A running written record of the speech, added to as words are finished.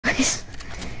anyways.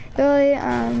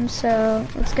 Really, so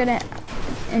let's get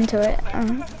into it.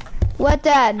 What,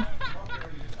 Dad?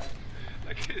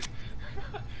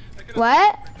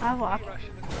 What? I walk.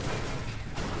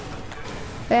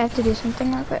 We have to do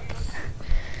something real quick.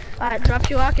 Alright, drop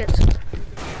your rockets.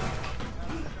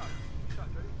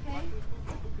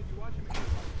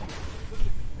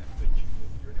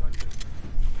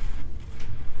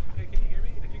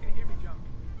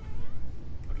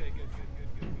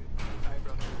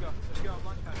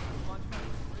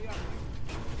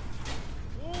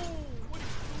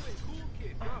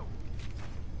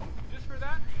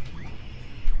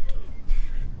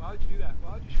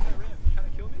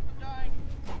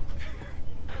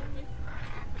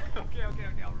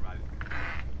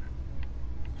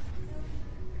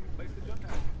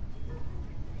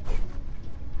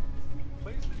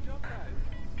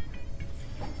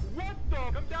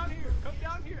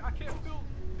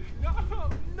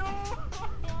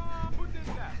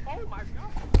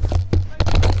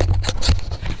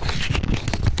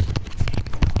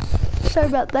 Sorry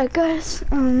about that, guys.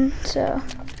 So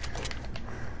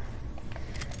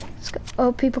let's go.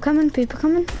 Oh, people coming, people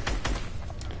coming.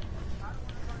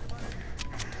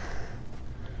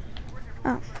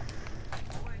 Oh.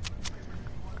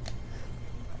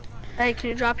 Hey, can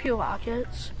you drop your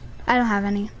rockets? I don't have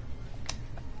any.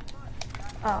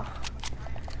 Oh.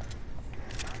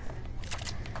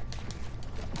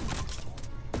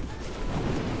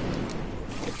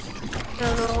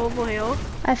 Over here.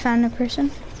 I found a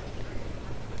person.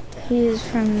 He is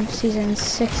from season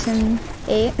 6 and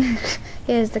 8.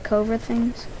 He has the Cobra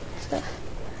things, stuff.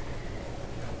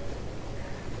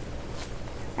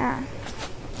 Ah.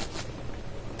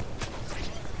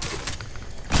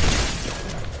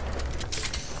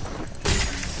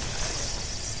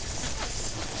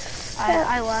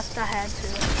 I left, I had to.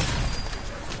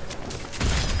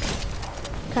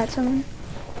 Got someone?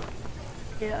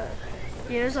 Yeah.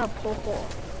 Here's a purple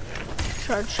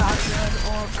shotgun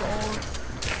or gold.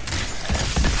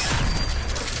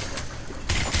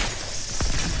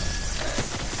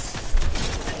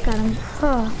 Got him.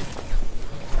 Oh.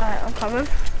 Alright, I'm coming.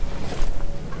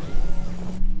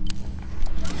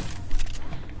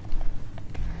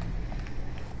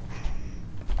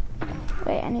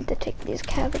 Wait, I need to take these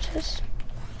cabbages.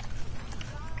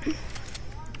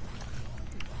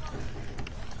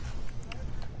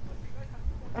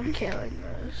 I'm killing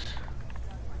this.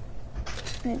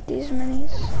 Need these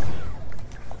minis.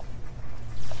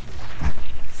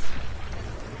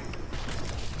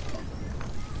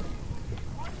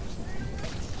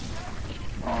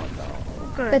 Oh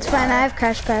no. It's fine, I have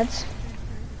crash pads.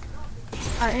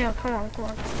 Alright, here, come on, come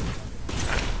on.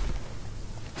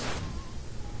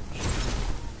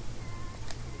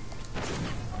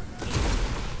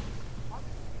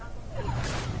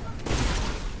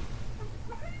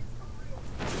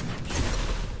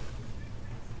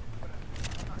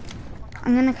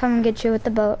 I'm gonna come and get you with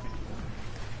the boat.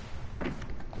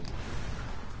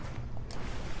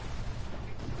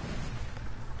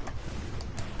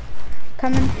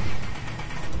 Coming.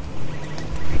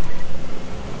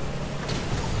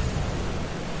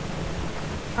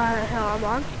 Alright, hell, I'm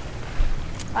on.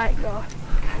 Alright, go.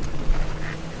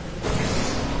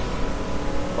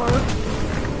 Forward.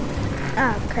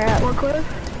 Oh crap. One clear.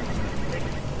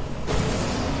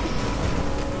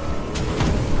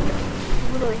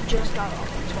 Literally just got off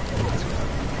the 20 minutes ago.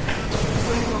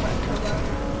 We're gonna go back to that.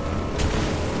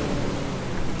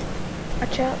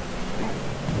 Watch out.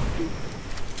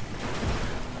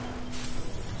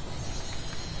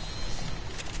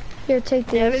 Here, take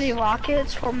Do you have these. any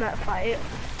rockets from that fight?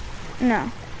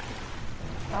 No.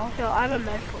 Okay, I have a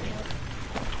med for you.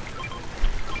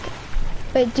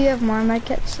 Wait, do you have more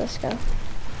medkits? Let's go.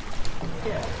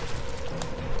 Yeah.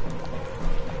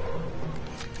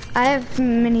 I have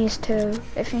minis too,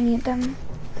 if you need them.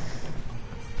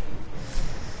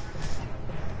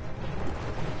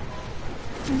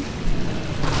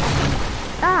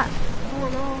 Ah! Oh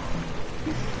no.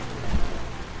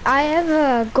 I have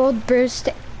a gold burst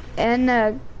and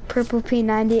a purple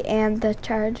P90 and the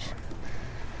charge.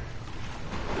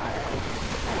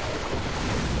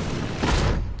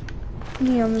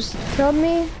 He almost killed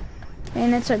me,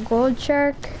 and it's a gold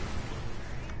shark.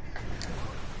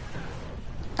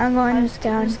 I'm going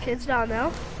down. There's kids down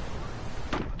now.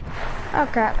 Oh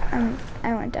crap!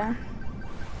 I went down.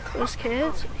 There's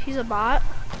kids. He's a bot.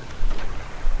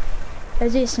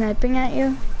 Is he sniping at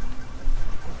you?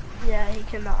 Yeah, he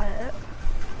cannot hit.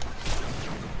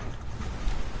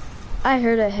 I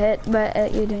heard a hit, but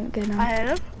you didn't get him. I hit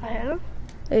him. I hit him.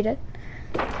 Oh, you did?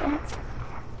 Okay.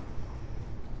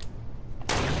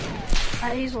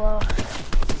 He's low.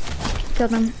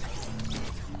 Killed him.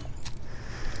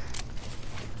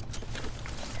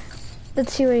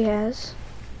 Let's see what he has.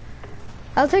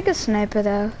 I'll take a sniper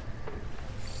though.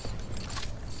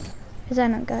 Cause I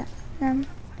don't got him.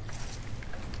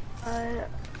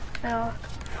 No.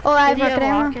 Oh, I have Did he rocket have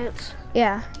ammo. rockets?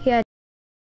 Yeah, he had.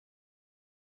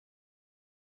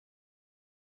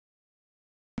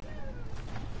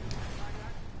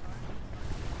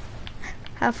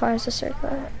 How far is the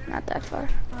circle? Not that far.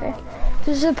 Okay. Oh, no.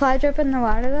 There's a supply drop in the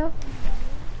water though.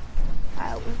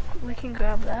 We can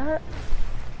grab that.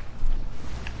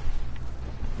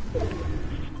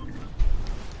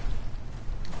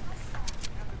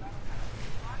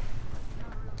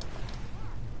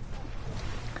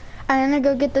 I'm gonna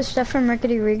go get the stuff from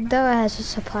Rickety Rig though. It has a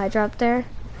supply drop there.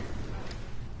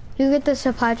 You get the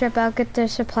supply drop, I'll get the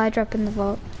supply drop in the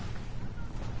vault.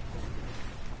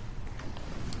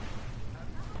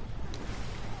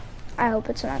 I hope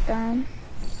it's not gone.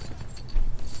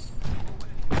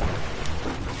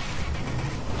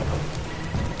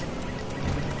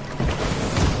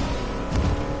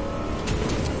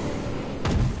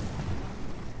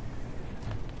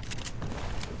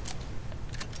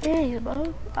 Yeah,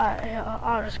 bro.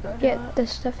 I'll just go. Yeah,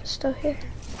 this stuff is still here.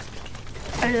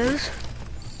 It is?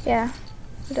 Yeah.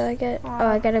 What do I get? Oh,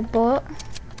 I got a bullet.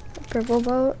 A purple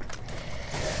boat.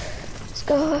 Let's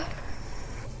go.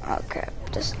 Oh crap.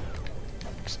 Just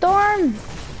storm!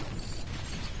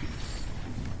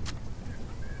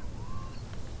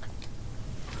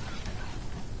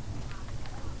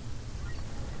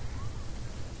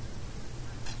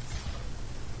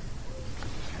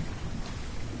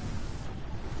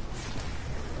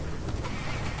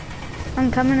 I'm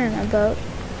coming in a boat.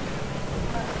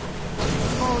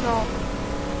 Oh no.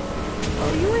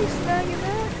 Oh, you ain't snagging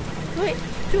that? Wait,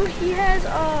 dude, he has,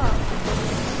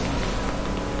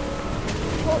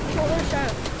 shoulder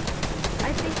strap.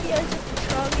 I think he has a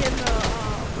trunk in the,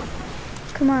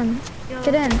 Come on. yeah,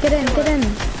 Get in, get in, get in.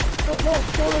 no,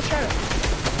 shoulder strap.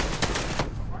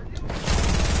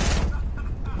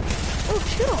 Oh,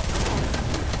 chill.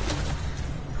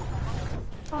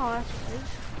 Oh, that's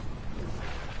nice.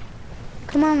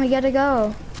 Come on, we gotta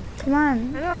go. Come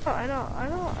on. I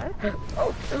know.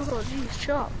 Oh, jeez,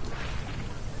 chill.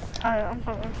 Alright, I'm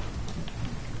coming.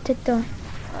 Take the...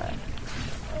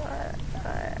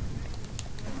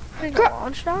 We can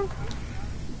launch down?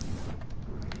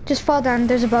 Just fall down.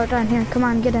 There's a boat down here. Come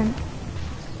on, get in.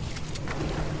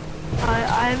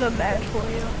 I have a bed for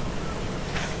you.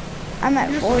 I'm at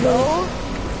 40.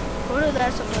 Go to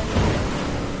that something.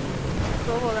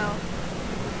 Go down.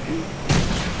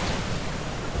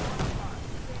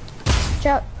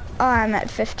 Jump. Oh, I'm at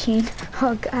 15.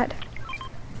 Oh, God.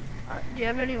 Do you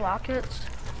have any rockets?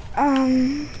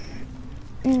 No.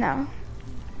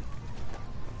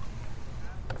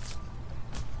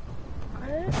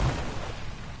 What?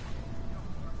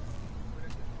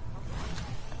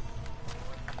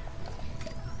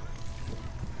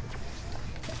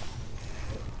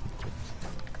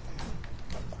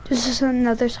 This is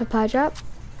another supply drop.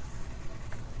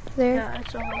 There. Yeah,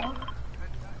 it's all.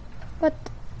 What?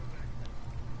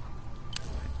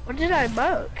 What did I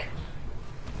book?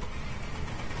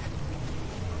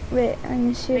 Wait, let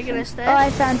me see. Making a stand? Oh, I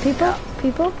found people. Yeah.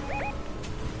 People.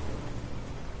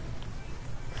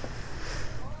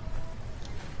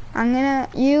 I'm gonna.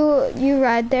 You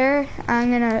ride there.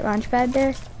 I'm gonna launch pad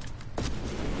there.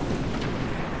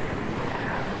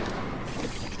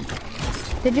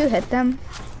 Did you hit them?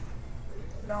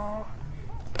 No.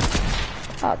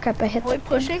 Oh crap! I hit Are we them.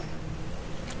 pushing?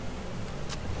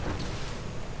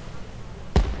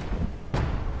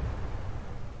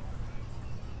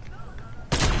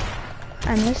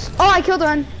 I missed. Oh, I killed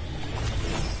one.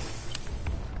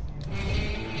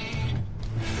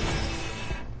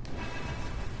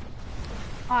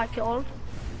 I killed him.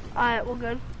 Alright, we're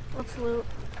good. Let's loot.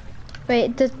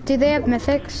 Wait, do they have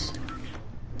mythics?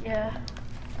 Yeah.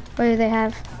 What do they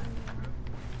have?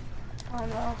 I don't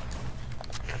know.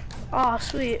 Oh,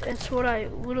 sweet. It's what I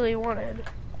literally wanted.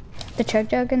 The chug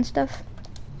jug and stuff?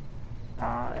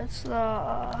 It's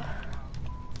the,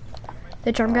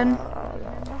 The drum gun?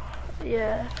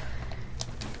 yeah.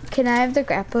 Can I have the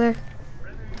grappler?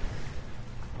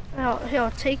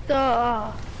 Here, take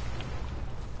the,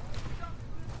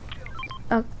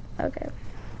 Oh, okay.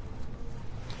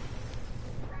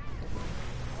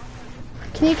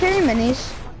 Can you carry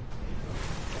minis?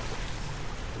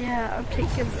 yeah, I'm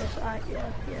taking this.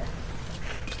 Yeah.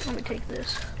 Let me take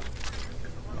this.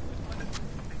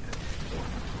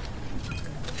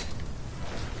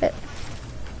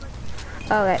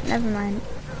 Oh, wait, never mind.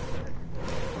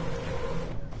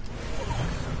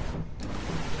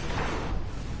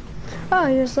 Oh,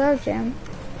 here's log jam.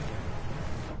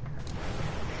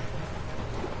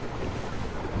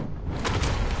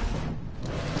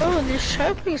 this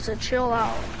shark needs to chill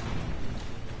out.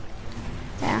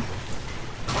 Yeah.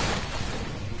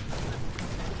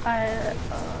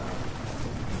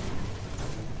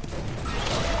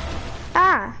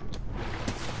 Ah!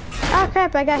 Oh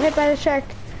crap, I got hit by the shark.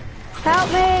 Help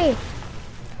me!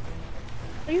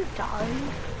 Are you dying?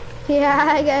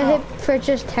 Yeah, I got hit for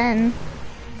just 10.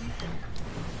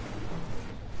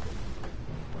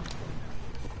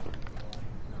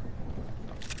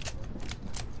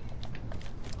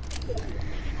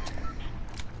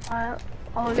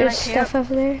 There's stuff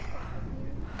over there.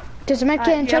 There's a medkit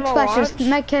and truck splashes.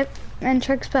 Medkit and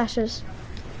truck splashes.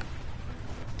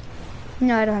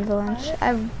 No, I don't have the launch.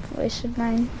 I've wasted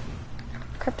mine.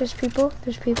 Crap, there's people.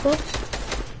 There's people.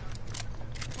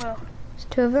 Well. There's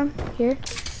 2 of them here.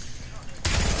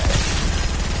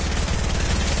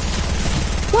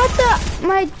 What the?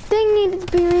 My thing needed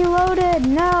to be reloaded.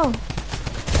 No.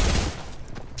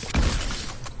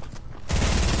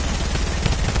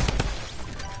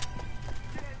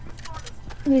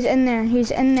 He's in there.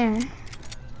 He's in there.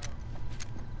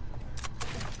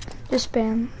 Just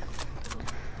spam.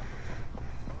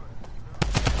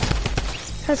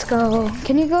 Let's go.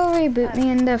 Can you go reboot me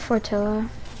in the Fortilla?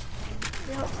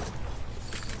 Yep.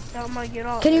 I'm gonna get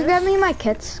off. Can you grab me my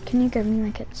kits? Can you grab me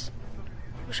my kits?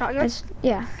 Shotgun?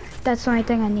 Yeah, that's the only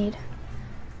thing I need.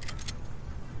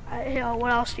 Yeah,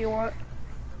 what else do you want?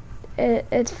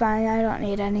 It's fine. I don't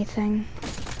need anything.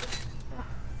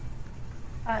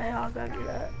 I'll go do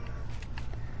that.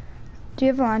 Do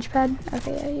you have a launch pad?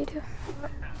 Okay, yeah, you do.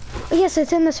 Oh, yes,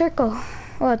 it's in the circle.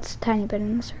 Well, it's a tiny bit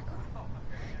in the circle.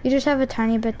 You just have a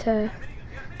tiny bit to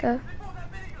go.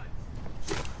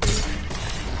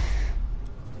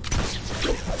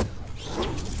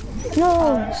 No!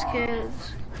 Oh, those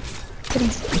kids.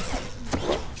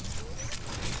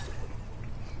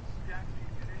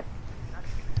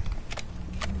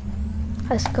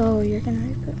 Let's go, you're gonna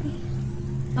reboot me.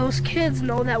 Those kids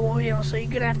know that warrior, so you're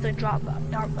gonna have to drop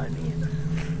down by me.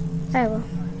 I will.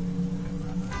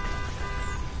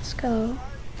 Let's go.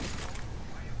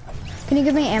 Can you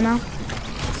give me ammo?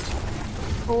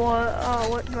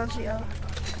 What guns do you have?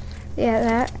 Yeah,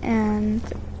 that and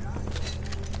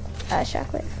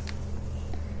shockwave.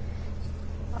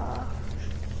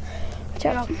 Watch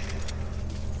out.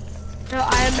 No,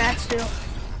 I have mats too.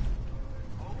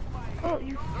 Oh,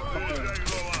 you fucking...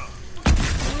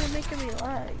 You're making me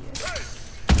lag.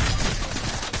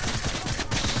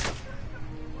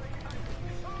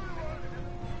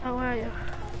 Oh, where are you?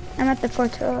 I'm at the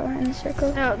Fortilla in the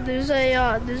circle. No, there's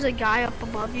a guy up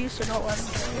above you, so don't let him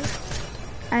kill you.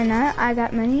 I know, I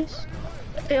got minis.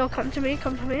 Yo, come to me,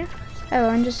 come to me. I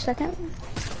will in just a second.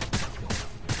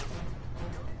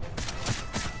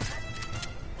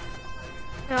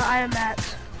 No, I have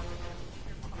mats.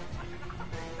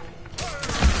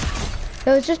 It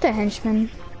was just a henchman.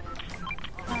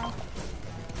 Oh.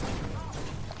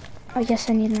 Oh yes,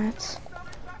 I need mats.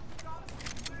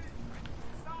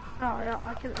 Oh yeah,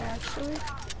 I can actually.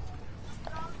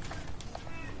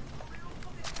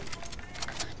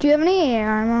 Do you have any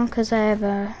AR ammo? Cause I have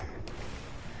a...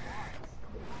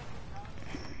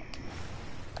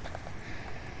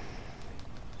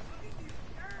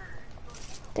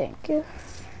 Thank you.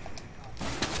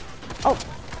 Oh.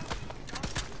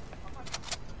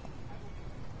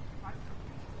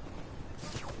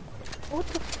 What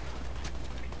the?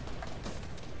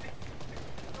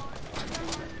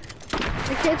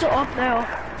 The kids are up now.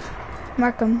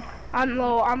 Mark them. I'm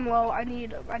low. I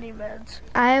need meds.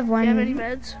 I have one. Do you have any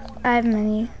meds? I have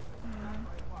many.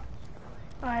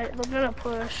 Alright, we're gonna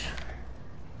push.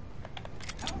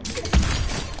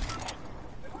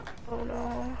 Oh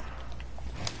no.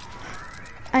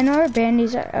 I know where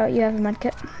bandies are. Oh, you have a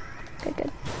medkit. Okay,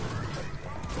 good.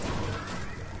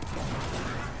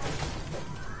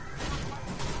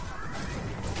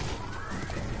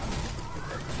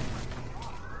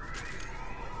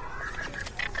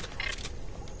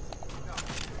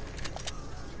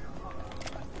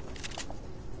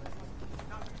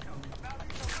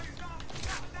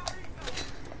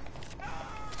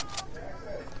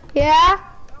 Yeah?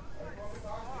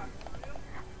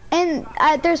 And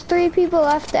there's 3 people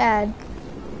left to add.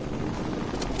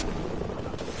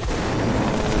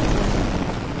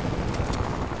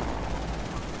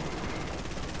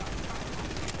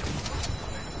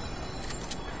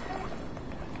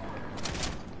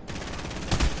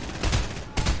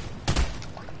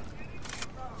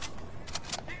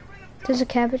 There's a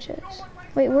cabbages.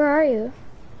 Wait, where are you?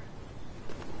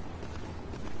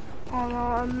 Oh no,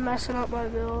 I'm messing up my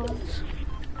builds.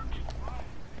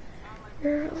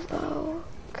 You're low.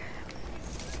 Okay.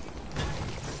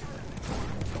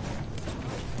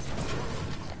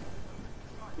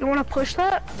 You wanna push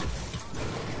that?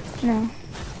 No.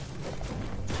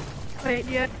 Wait,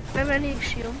 do you have any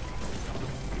shield?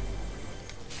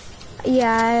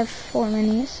 Yeah, I have 4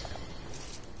 minis.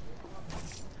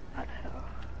 What the hell?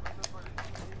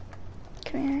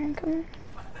 Come here, come here.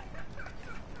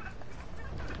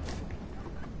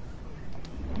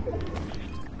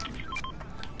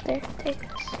 There, take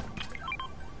this.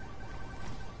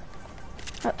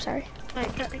 Oh, sorry. Wait,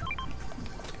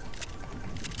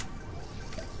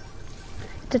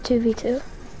 It's a 2v2.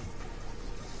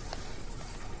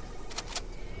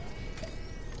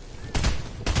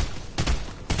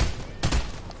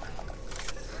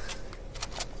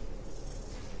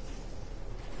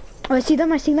 Oh, I see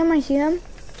them, I see them, I see them.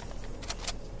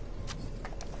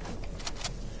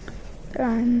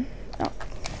 Oh.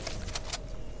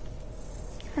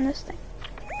 On this thing.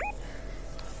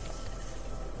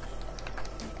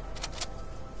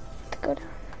 Let's go down.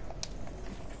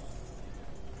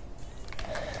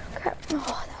 Crap.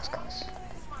 Oh, that was close.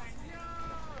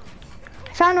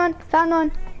 Found one, found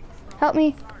one. Help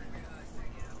me.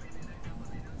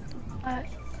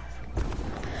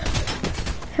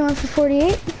 Hit one for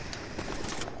 48.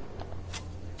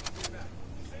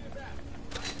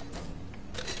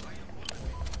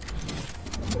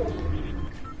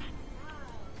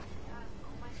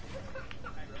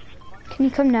 Can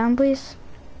you come down, please?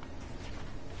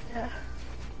 Yeah.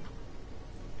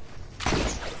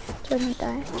 So I don't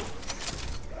die.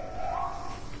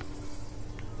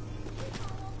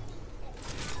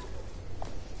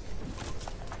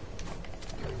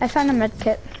 I found a med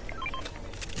kit.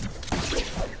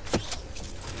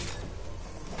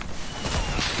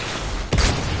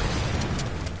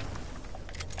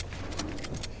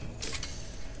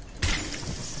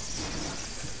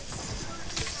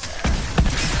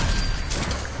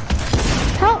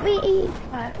 Help me!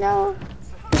 No!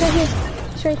 It's right here.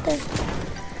 It's right there.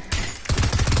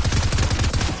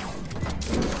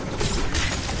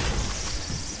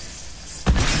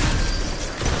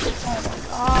 Oh my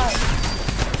god.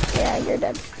 Yeah, you're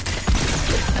dead.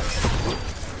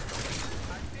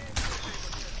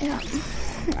 Yeah.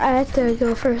 I have to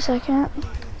go for a second.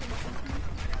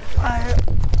 Alright.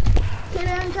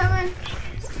 Get in, coming.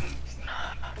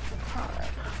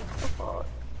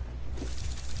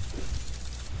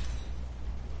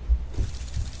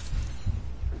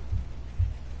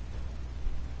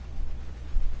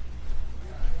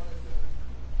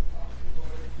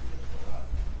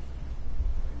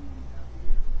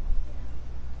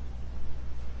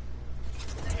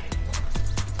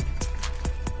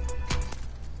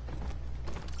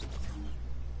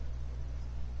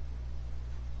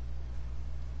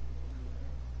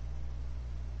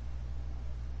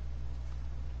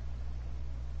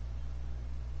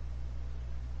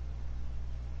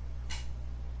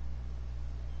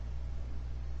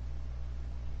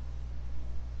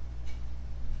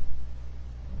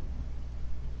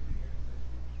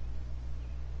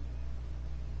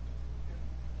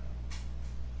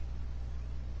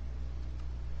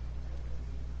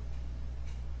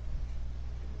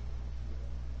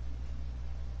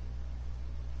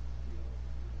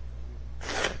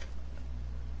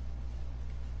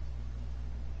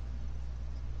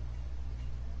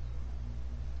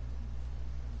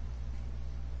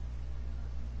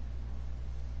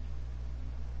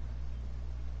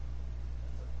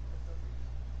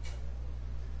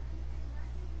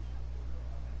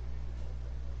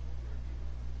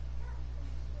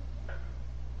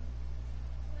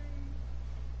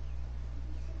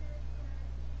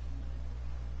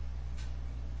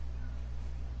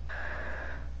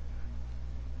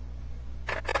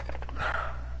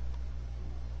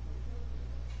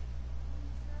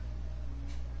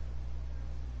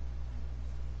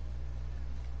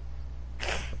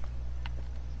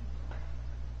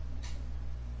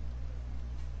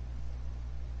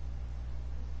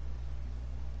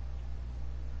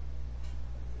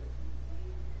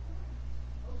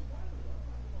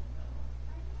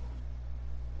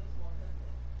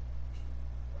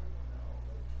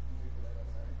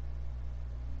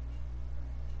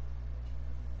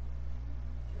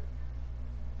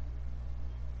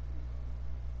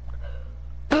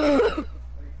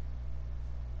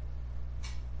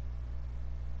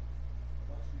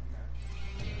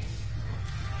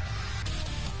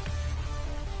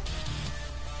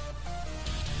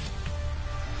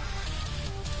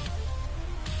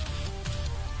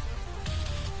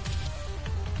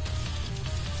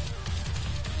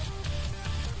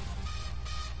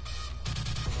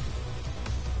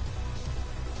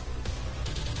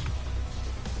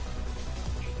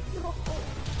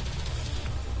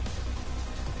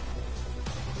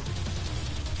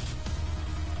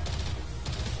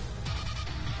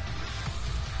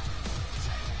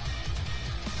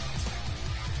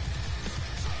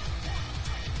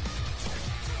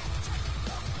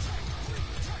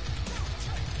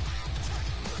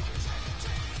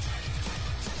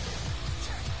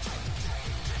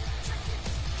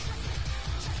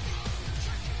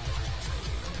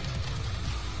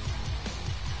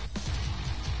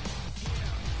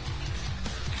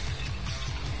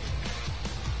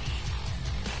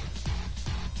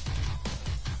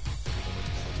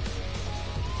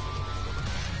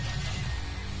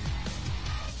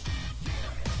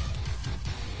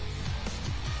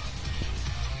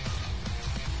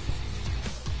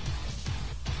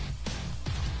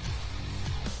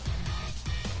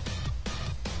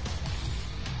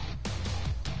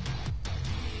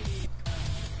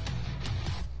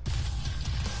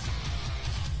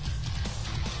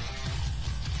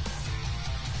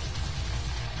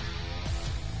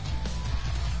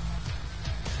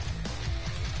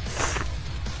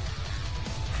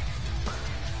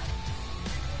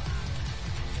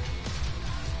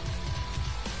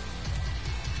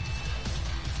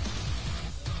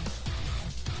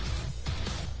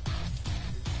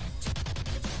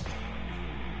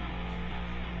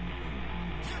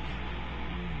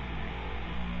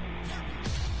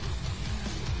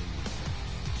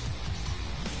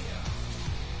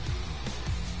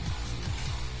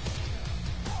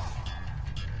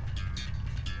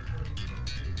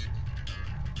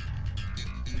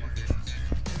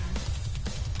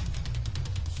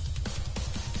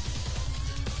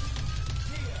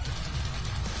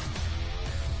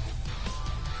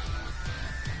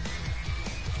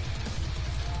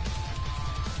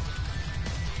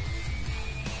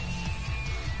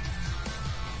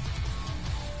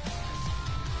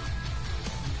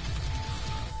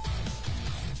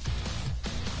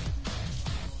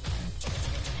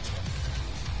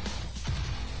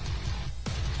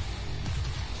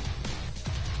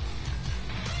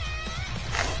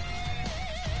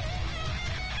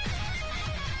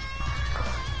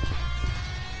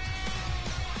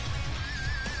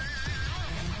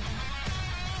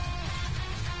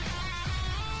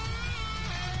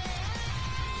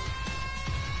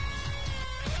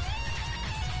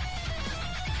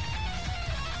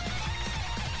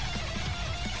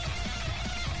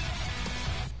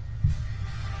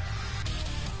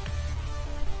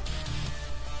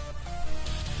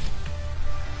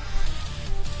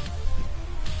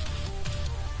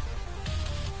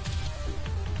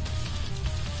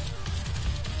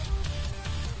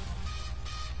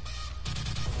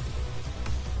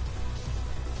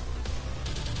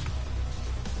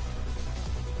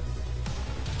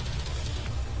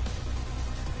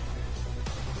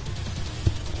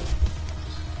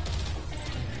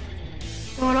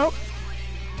 Going up.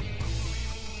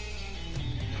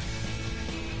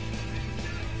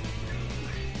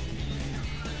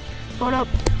 Going up.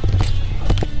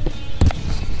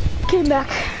 Came back.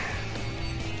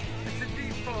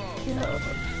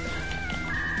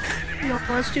 No,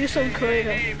 let's do some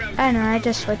creative. I know, I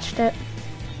just switched it.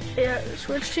 Yeah,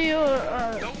 switch to your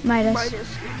Midas.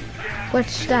 Which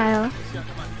style?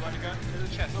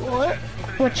 What?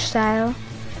 Which style?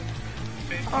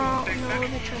 No, let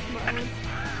me check mine.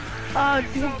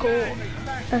 Do gold.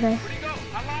 Okay.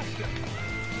 I lost him.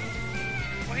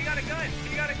 Well, he got a gun.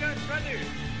 He got a gun, brother.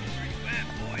 Bad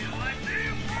boy, I like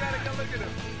him. He got a gun. Look at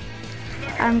him.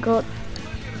 I'm gold.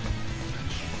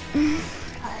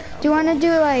 Do you want to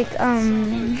do like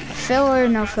fill or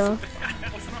no fill?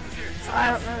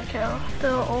 I don't really care.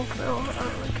 Fill or fill. I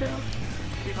don't really care.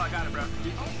 I got it, bro.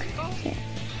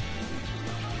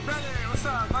 Brother, what's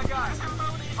up, my guy?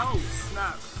 Oh,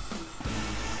 snap.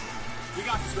 We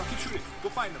got this, bro. Keep shooting. Go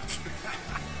find them.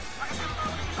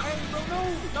 Hey, bro,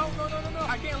 no.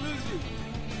 I can't lose you.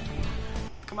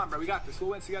 Come on, bro. We got this.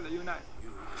 We'll win together, you and I.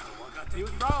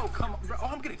 Bro, come on. Bro. Oh,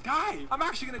 I'm gonna die. I'm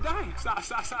actually gonna die. Stop.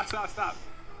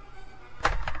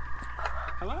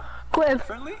 Hello? Quit.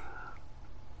 Friendly?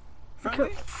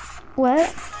 Friendly? What?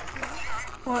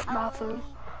 What? Nothing.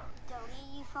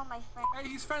 You found my friend. Hey,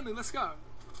 he's friendly. Let's go.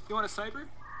 You want a sniper?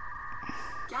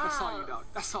 That's all you, dog.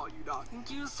 That's all you, dog. Thank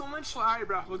you so much. All right,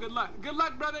 bro. Well, good luck. Good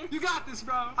luck, brother. You got this,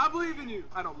 bro. I believe in you.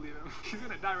 I don't believe him. He's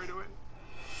gonna die right away.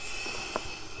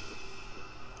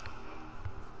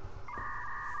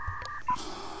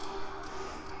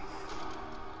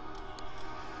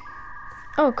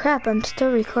 Oh crap, I'm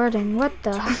still recording. What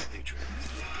the?